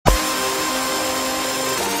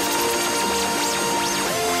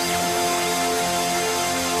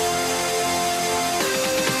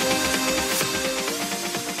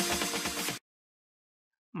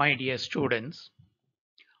My dear students,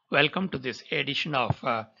 welcome to this edition of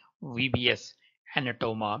VBS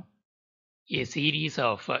Anatoma, a series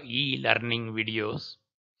of e-learning videos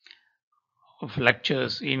of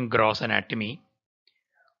lectures in gross anatomy.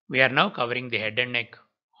 We are now covering the head and neck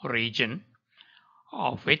region,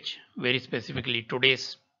 of which very specifically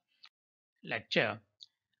today's lecture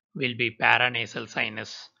will be paranasal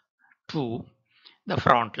sinus to the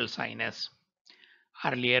frontal sinus.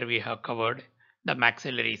 Earlier we have covered the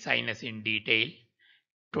maxillary sinus in detail.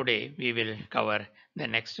 Today we will cover the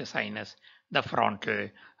next sinus, the frontal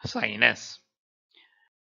sinus.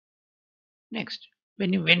 Next,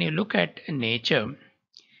 when you look at nature,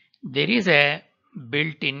 there is a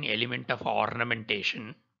built-in element of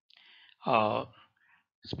ornamentation, uh,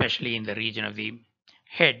 especially in the region of the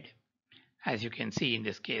head. As you can see in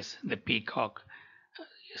this case, the peacock.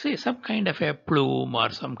 See, some kind of a plume or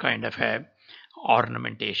some kind of a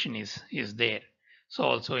ornamentation is there. So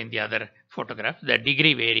also in the other photograph, the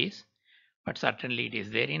degree varies, but certainly it is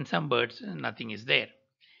there. In some birds, nothing is there.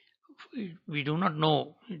 We do not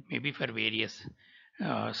know, maybe for various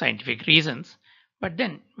scientific reasons. But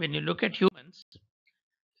then when you look at humans,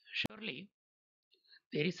 surely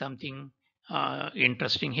there is something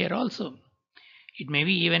interesting here also. It may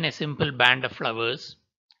be even a simple band of flowers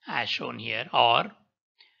as shown here, or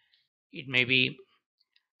it may be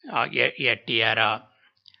a tiara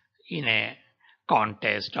in a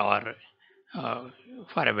contest or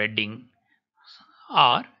for a wedding,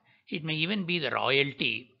 or it may even be the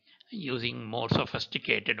royalty using more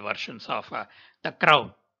sophisticated versions of the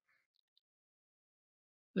crown.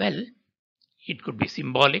 Well, it could be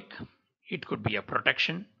symbolic, it could be a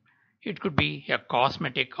protection, it could be a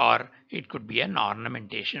cosmetic, or it could be an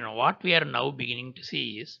ornamentation. What we are now beginning to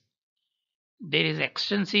see is there is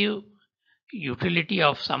extensive utility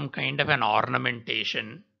of some kind of an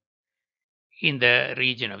ornamentation in the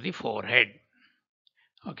region of the forehead.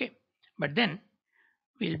 Okay, but then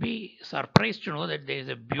we'll be surprised to know that there is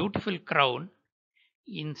a beautiful crown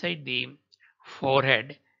inside the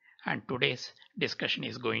forehead, and today's discussion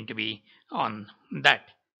is going to be on that,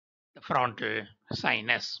 the frontal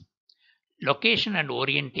sinus. Location and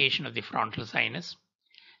orientation of the frontal sinus.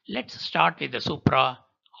 Let's start with the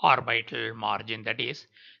supraorbital margin, that is,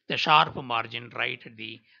 the sharp margin right at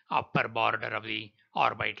the upper border of the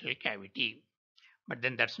orbital cavity. But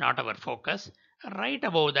then that's not our focus. Right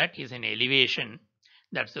above that is an elevation,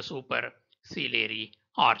 that's the superciliary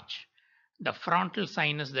arch. The frontal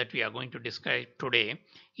sinus that we are going to describe today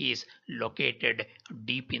is located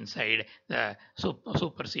deep inside the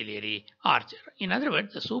superciliary arch. In other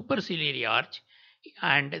words, the superciliary arch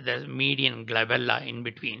and the median glabella in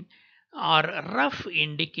between are rough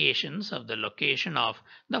indications of the location of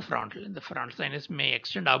the frontal. The frontal sinus may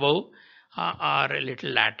extend above or a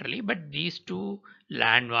little laterally, but these two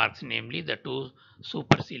landmarks, namely the two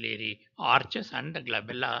superciliary arches and the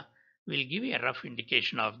glabella, will give you a rough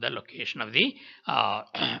indication of the location of the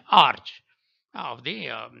arch of the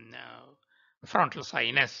frontal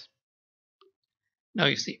sinus. Now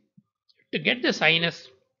you see, to get the sinus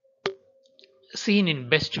seen in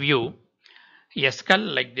best view, a skull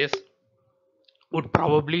like this would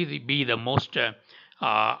probably be the most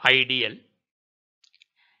ideal.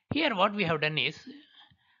 Here what we have done is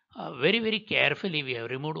very carefully we have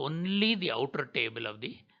removed only the outer table of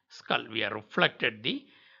the skull. We have reflected the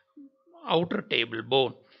outer table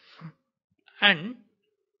bone, and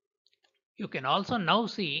you can also now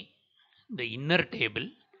see the inner table,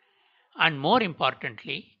 and more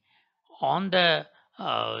importantly on the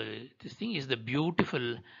this thing is the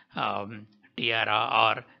beautiful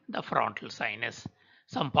tiara or the frontal sinus.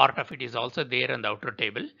 Some part of it is also there on the outer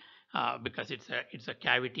table because it's a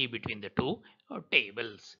cavity between the two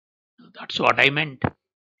tables. That's what I meant.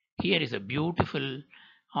 Here is a beautiful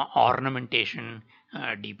ornamentation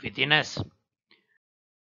deep within us.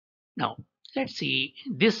 Now let's see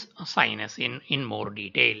this sinus in more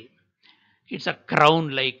detail. It's a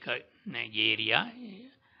crown-like area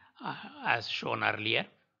as shown earlier.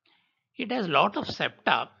 It has lot of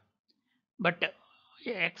septa, but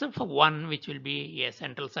except for one, which will be a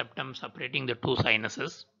central septum separating the two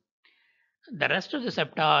sinuses, the rest of the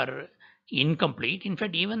septa are incomplete. In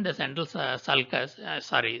fact, even the central sulcus,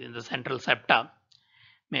 the central septa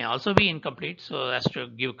may also be incomplete, so as to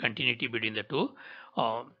give continuity between the two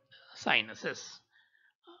sinuses.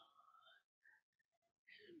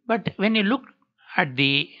 But when you look at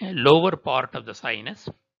the lower part of the sinus,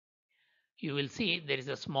 you will see there is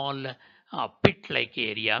a small pit-like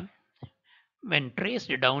area. When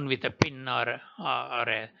traced down with a pin or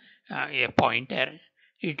a pointer,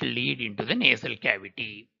 it will lead into the nasal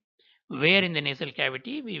cavity. Where in the nasal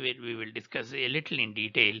cavity, we will discuss a little in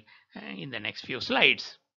detail in the next few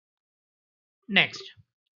slides. Next,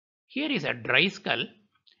 here is a dry skull.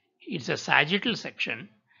 It's a sagittal section.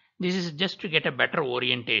 This is just to get a better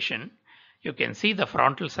orientation. You can see the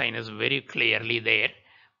frontal sinus very clearly there,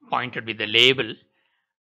 pointed with the label.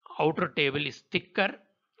 Outer table is thicker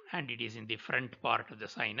and it is in the front part of the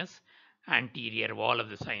sinus, anterior wall of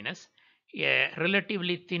the sinus. A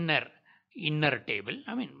relatively thinner inner table.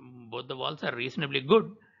 I mean, both the walls are reasonably good,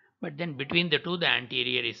 but then between the two, the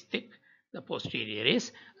anterior is thick, the posterior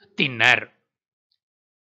is thinner.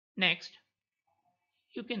 Next,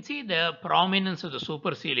 you can see the prominence of the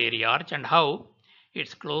superciliary arch and how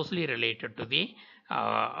it's closely related to the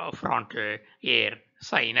frontal air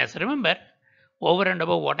sinus. Remember, over and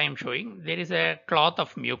above what I am showing, there is a cloth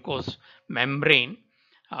of mucous membrane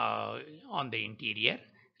on the interior,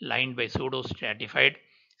 lined by pseudostratified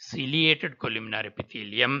ciliated columnar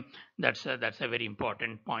epithelium. That's a very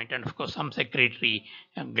important point. And of course, some secretory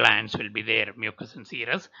glands will be there, mucous and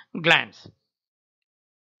serous glands.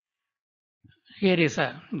 Here is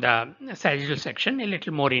the sagittal section, a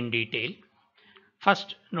little more in detail.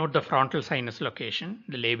 First, note the frontal sinus location.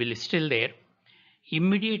 The label is still there.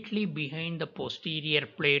 Immediately behind the posterior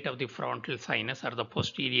plate of the frontal sinus, or the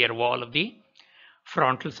posterior wall of the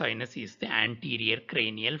frontal sinus, is the anterior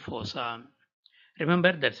cranial fossa.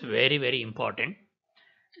 Remember, that's very, very important.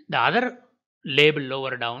 The other label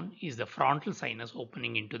lower down is the frontal sinus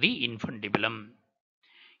opening into the infundibulum.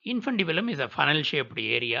 Infundibulum is a funnel-shaped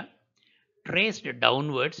area. Traced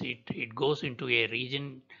downwards, it goes into a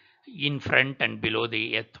region in front and below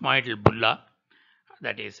the ethmoidal bulla.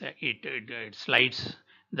 That is, it slides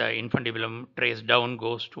the infundibulum, traced down,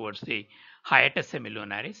 goes towards the hiatus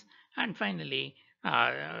semilunaris, and finally,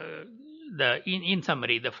 in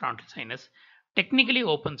summary, the frontal sinus technically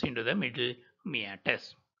opens into the middle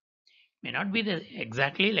meatus. May not be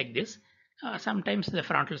exactly like this. Sometimes the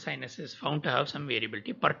frontal sinus is found to have some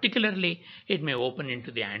variability. Particularly, it may open into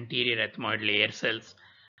the anterior ethmoidal air cells,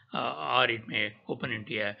 or it may open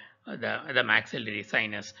into the maxillary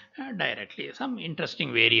sinus directly. Some interesting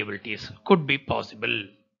variabilities could be possible.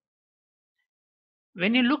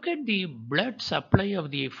 When you look at the blood supply of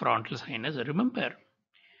the frontal sinus, remember,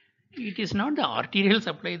 it is not the arterial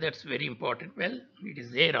supply that's very important. Well, it is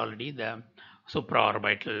there already, the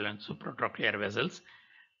supraorbital and supratrochlear vessels.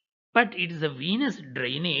 But it is the venous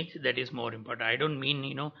drainage that is more important. I don't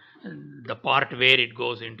mean, the part where it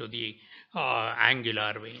goes into the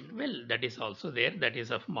angular vein. Well, that is also there. That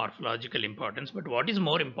is of morphological importance. But what is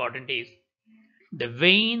more important is the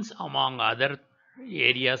veins, among other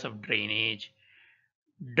areas of drainage,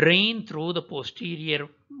 drain through the posterior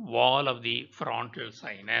wall of the frontal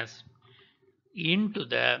sinus into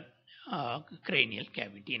the cranial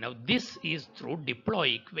cavity. Now, this is through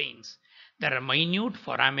diploic veins. There are minute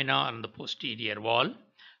foramina on the posterior wall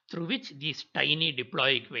through which these tiny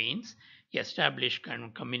diploic veins establish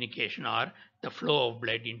communication or the flow of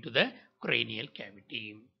blood into the cranial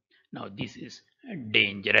cavity. Now, this is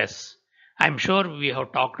dangerous. I'm sure we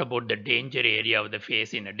have talked about the danger area of the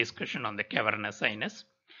face in a discussion on the cavernous sinus.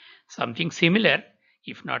 Something similar,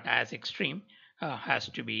 if not as extreme, has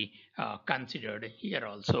to be considered here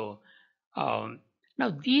also.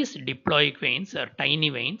 Now, these diploic veins are tiny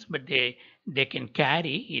veins, but they can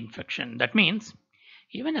carry infection. That means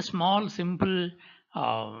even a small, simple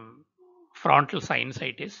frontal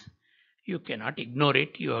sinusitis, you cannot ignore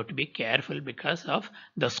it. You have to be careful because of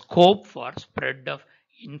the scope for spread of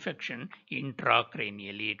infection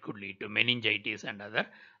intracranially. It could lead to meningitis and other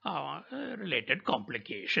related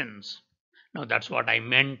complications. Now, that's what I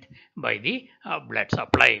meant by the blood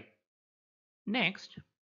supply. Next,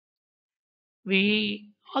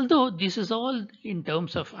 although this is all in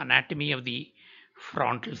terms of anatomy of the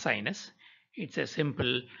frontal sinus, it's a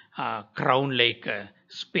simple crown-like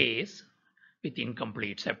space with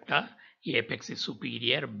incomplete septa. Apex is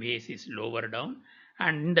superior, base is lower down,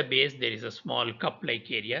 and in the base there is a small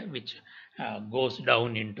cup-like area which goes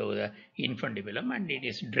down into the infundibulum, and it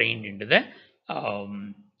is drained into the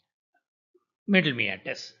middle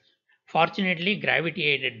meatus. Fortunately,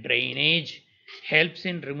 gravity-aided drainage helps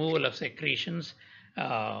in removal of secretions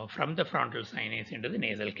from the frontal sinus into the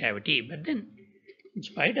nasal cavity. But then, in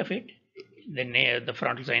spite of it, the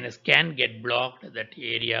frontal sinus can get blocked. That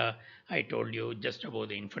area I told you just above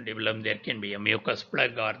the infundibulum, there can be a mucus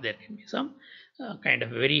plug, or there can be some kind of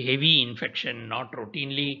very heavy infection, not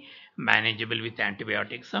routinely manageable with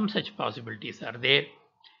antibiotics. Some such possibilities are there.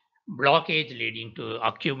 Blockage leading to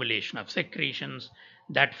accumulation of secretions,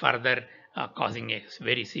 that further causing a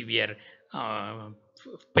very severe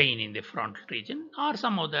pain in the frontal region, or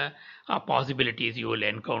some of the possibilities you will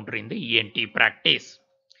encounter in the ENT practice.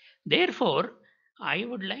 Therefore, I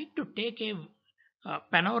would like to take a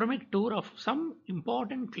panoramic tour of some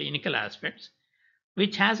important clinical aspects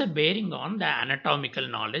which has a bearing on the anatomical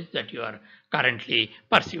knowledge that you are currently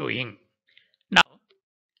pursuing. Now,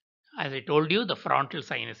 as I told you, the frontal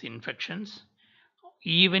sinus infections,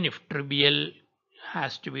 even if trivial,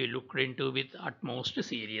 has to be looked into with utmost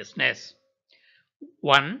seriousness.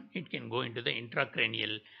 One, it can go into the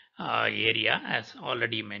intracranial area, as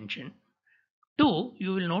already mentioned. Two,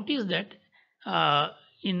 you will notice that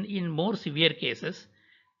in more severe cases,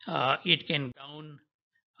 it can down.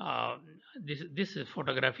 Uh, this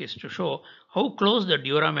photograph is to show how close the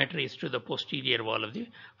durameter is to the posterior wall of the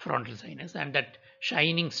frontal sinus, and that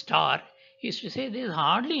shining star is to say there is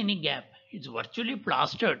hardly any gap. It's virtually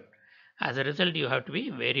plastered. As a result, you have to be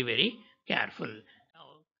very, very careful.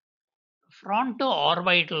 Now,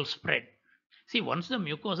 fronto-orbital spread. See, once the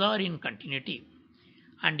mucosa are in continuity,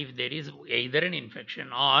 and if there is either an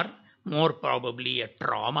infection or more probably a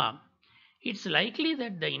trauma, it's likely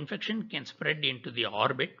that the infection can spread into the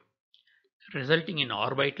orbit, resulting in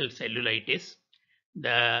orbital cellulitis.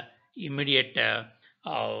 The immediate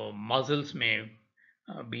muscles may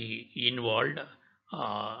be involved,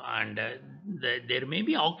 and there may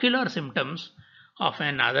be ocular symptoms of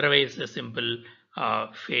an otherwise simple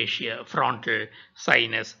fascia frontal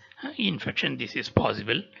sinus infection. This is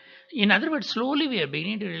possible. In other words, slowly we are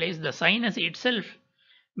beginning to realize the sinus itself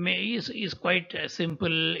is quite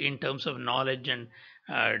simple in terms of knowledge and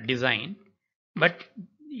design, but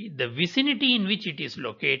the vicinity in which it is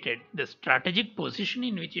located, the strategic position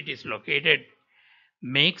in which it is located,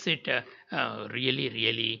 makes it really,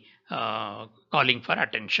 really calling for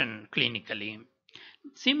attention clinically.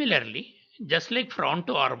 Similarly, just like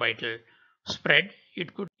frontoorbital spread,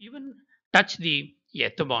 it could even touch the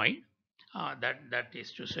ethmoid. That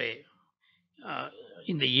is to say, uh,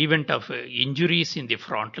 in the event of injuries in the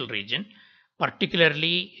frontal region,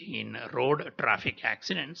 particularly in road traffic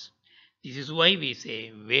accidents. This is why we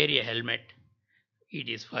say wear a helmet. It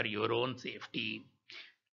is for your own safety.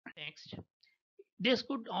 Next, this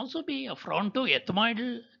could also be a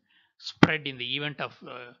frontoethmoidal spread in the event of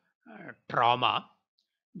trauma.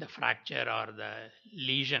 The fracture or the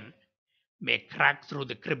lesion may crack through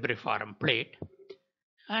the cribriform plate,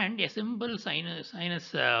 and a simple sinus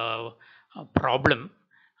problem,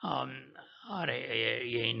 um, or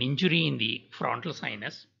an injury in the frontal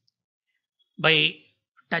sinus by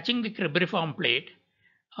touching the cribriform plate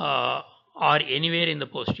uh, or anywhere in the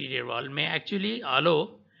posterior wall may actually allow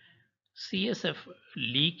CSF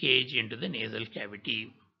leakage into the nasal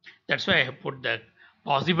cavity. That's why I have put the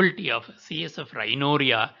possibility of CSF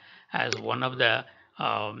rhinorrhea as one of the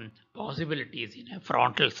possibilities in a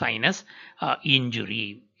frontal sinus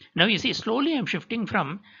injury. Now, you see, slowly I'm shifting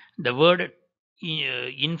from the word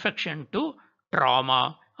infection to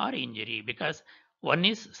trauma or injury, because one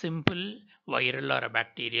is simple viral or a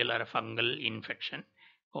bacterial or a fungal infection.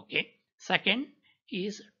 Okay. Second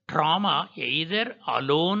is trauma, either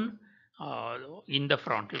alone in the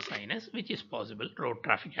frontal sinus, which is possible, road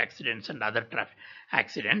traffic accidents and other traffic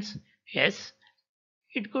accidents. Yes,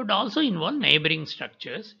 it could also involve neighboring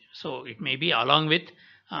structures. So it may be along with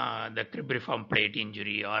the cribriform plate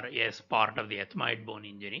injury, or yes, part of the ethmoid bone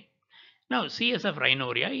injury. Now, CSF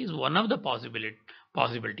rhinorrhea is one of the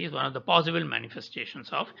possibilities, one of the possible manifestations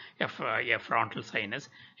of a frontal sinus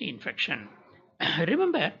infection.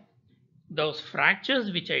 Remember, those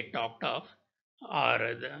fractures which I talked of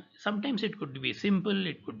are sometimes it could be simple,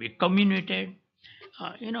 it could be comminuted,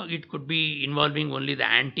 it could be involving only the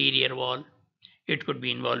anterior wall, it could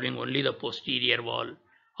be involving only the posterior wall,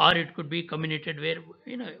 or it could be comminuted where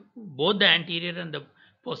both the anterior and the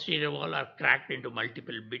posterior wall are cracked into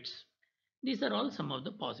multiple bits. These are all some of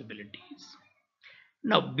the possibilities.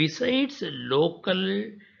 Now, besides local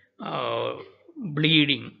uh,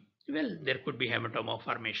 bleeding, well, there could be hematoma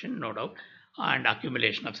formation, no doubt, and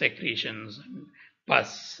accumulation of secretions, and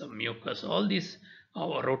pus, mucus, all these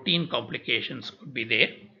routine complications could be there.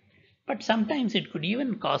 But sometimes it could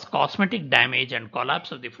even cause cosmetic damage and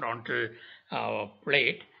collapse of the frontal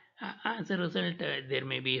plate. As a result, there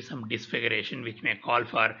may be some disfiguration which may call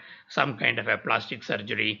for some kind of a plastic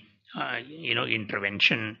surgery,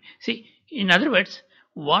 intervention. See, in other words,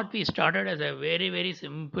 what we started as a very, very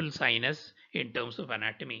simple sinus in terms of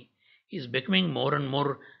anatomy is becoming more and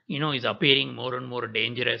more, is appearing more and more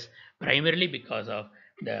dangerous, primarily because of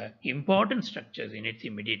the important structures in its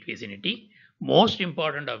immediate vicinity, most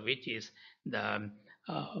important of which is the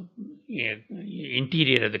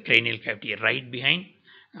interior of the cranial cavity right behind,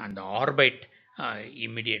 and the orbit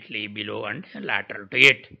immediately below and lateral to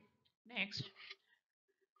it. Next,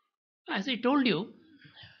 as I told you,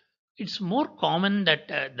 it's more common that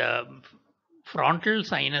the frontal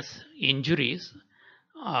sinus injuries,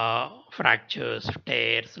 fractures,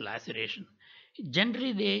 tears, laceration,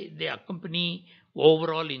 generally they accompany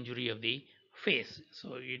overall injury of the face.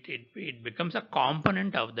 So it becomes a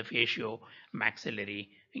component of the facio-maxillary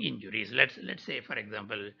injuries. Let's say, for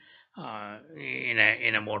example,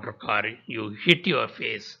 in a motor car, you hit your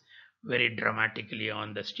face very dramatically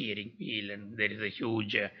on the steering wheel, and there is a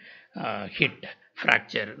huge hit,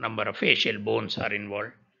 fracture, number of facial bones are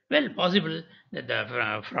involved. Well, possible that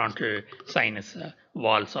the frontal sinus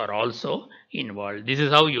walls are also involved. This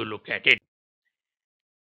is how you look at it.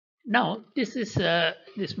 Now, this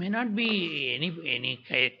may not be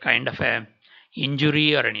any kind of a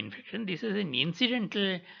injury or an infection. This is an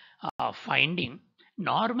incidental finding.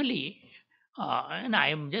 Normally, and I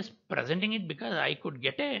am just presenting it because I could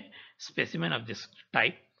get a specimen of this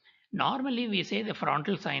type. Normally, we say the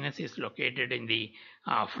frontal sinus is located in the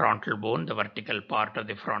frontal bone, the vertical part of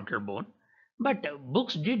the frontal bone. But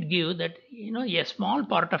books did give that a small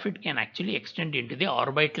part of it can actually extend into the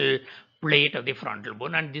orbital plate of the frontal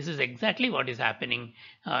bone, and this is exactly what is happening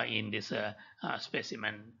in this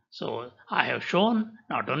specimen. So I have shown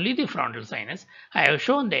not only the frontal sinus, I have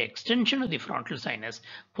shown the extension of the frontal sinus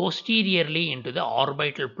posteriorly into the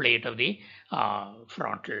orbital plate of the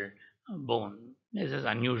frontal bone. This is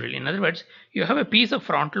unusual. In other words, you have a piece of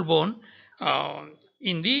frontal bone uh,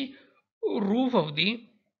 in the roof of the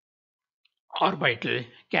orbital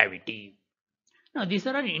cavity. Now, these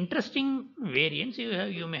are interesting variants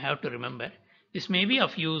you may have to remember. This may be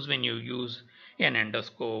of use when you use an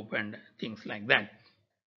endoscope and things like that.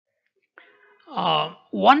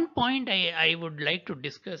 One point I would like to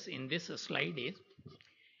discuss in this slide is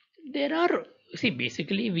there are, see,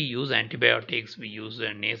 basically we use antibiotics, we use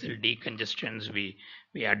nasal decongestants,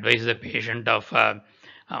 we advise the patient of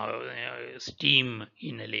steam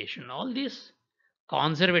inhalation. All these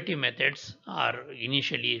conservative methods are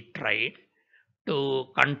initially tried to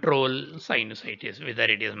control sinusitis, whether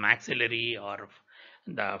it is maxillary or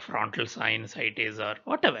the frontal sinusitis or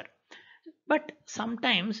whatever. But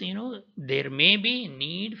sometimes, there may be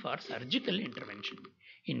need for surgical intervention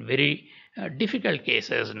in very difficult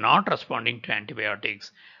cases, not responding to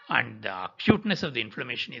antibiotics, and the acuteness of the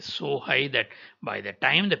inflammation is so high that by the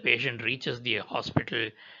time the patient reaches the hospital,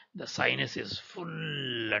 the sinus is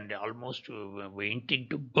full and almost waiting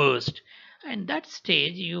to burst. And that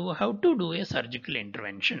stage, you have to do a surgical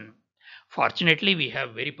intervention. Fortunately, we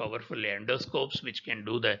have very powerful endoscopes which can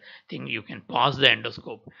do the thing. You can pass the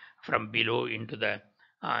endoscope from below into the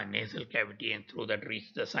nasal cavity and through that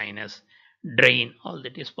reach the sinus, drain. All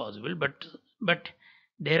that is possible, but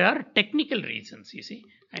there are technical reasons. You see,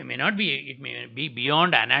 I may not be. It may be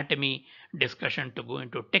beyond anatomy discussion to go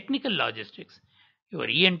into technical logistics. Your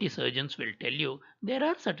ENT surgeons will tell you there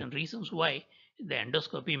are certain reasons why the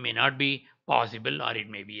endoscopy may not be possible, or it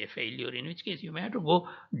may be a failure, in which case you may have to go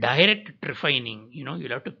direct trephining. You'll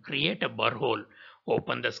have to create a burr hole,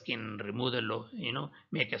 open the skin, remove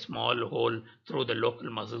make a small hole through the local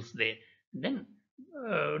muscles there, then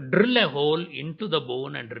drill a hole into the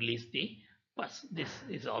bone and release the pus. This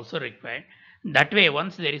is also required. That way,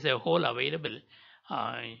 once there is a hole available,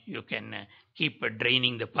 you can keep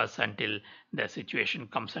draining the pus until the situation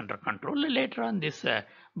comes under control. Later on, this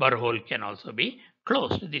burr hole can also be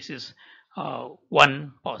closed. This is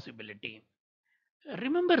one possibility.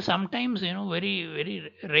 Remember, sometimes,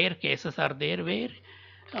 very rare cases are there where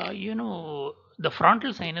the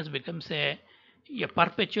frontal sinus becomes a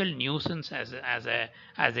perpetual nuisance as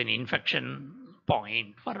an infection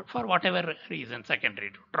point for whatever reason,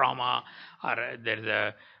 secondary to trauma, or there's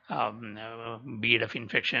a bead of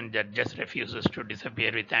infection that just refuses to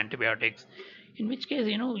disappear with antibiotics, in which case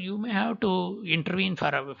you may have to intervene for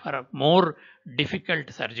a more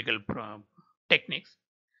difficult surgical techniques.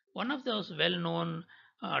 One of those well-known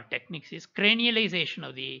techniques is cranialization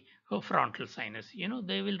of the frontal sinus.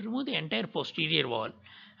 They will remove the entire posterior wall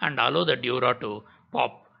and allow the dura to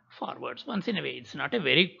pop forwards once in a way. It's not a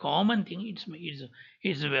very common thing.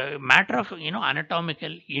 It's a matter of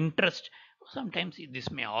anatomical interest. Sometimes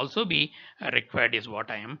this may also be required, is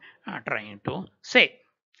what I am trying to say.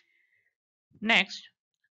 Next,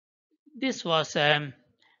 this was a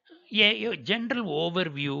general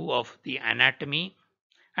overview of the anatomy,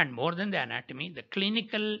 and more than the anatomy, the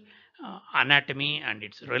clinical anatomy and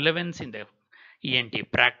its relevance in the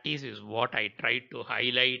ENT practice is what I tried to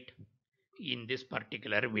highlight in this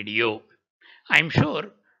particular video. I'm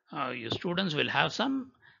sure you students will have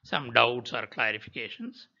some doubts or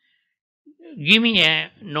clarifications. Give me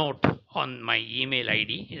a note on my email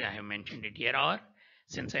ID. I have mentioned it here, or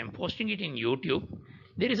since I'm posting it in YouTube,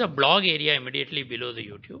 there is a blog area immediately below the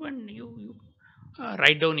YouTube, and you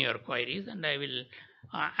write down your queries, and I will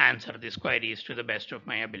answer these queries to the best of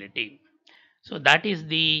my ability. So that is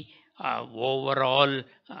the overall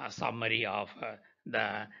summary of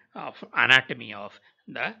the anatomy of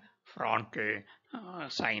the frontal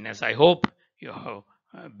sinus. I hope you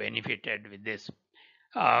have benefited with this.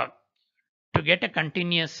 Uh, to get a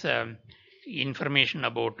continuous information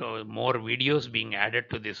about more videos being added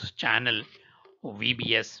to this channel,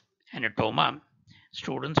 VBS Anatoma,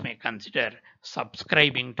 students may consider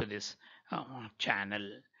subscribing to this channel.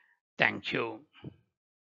 Thank you.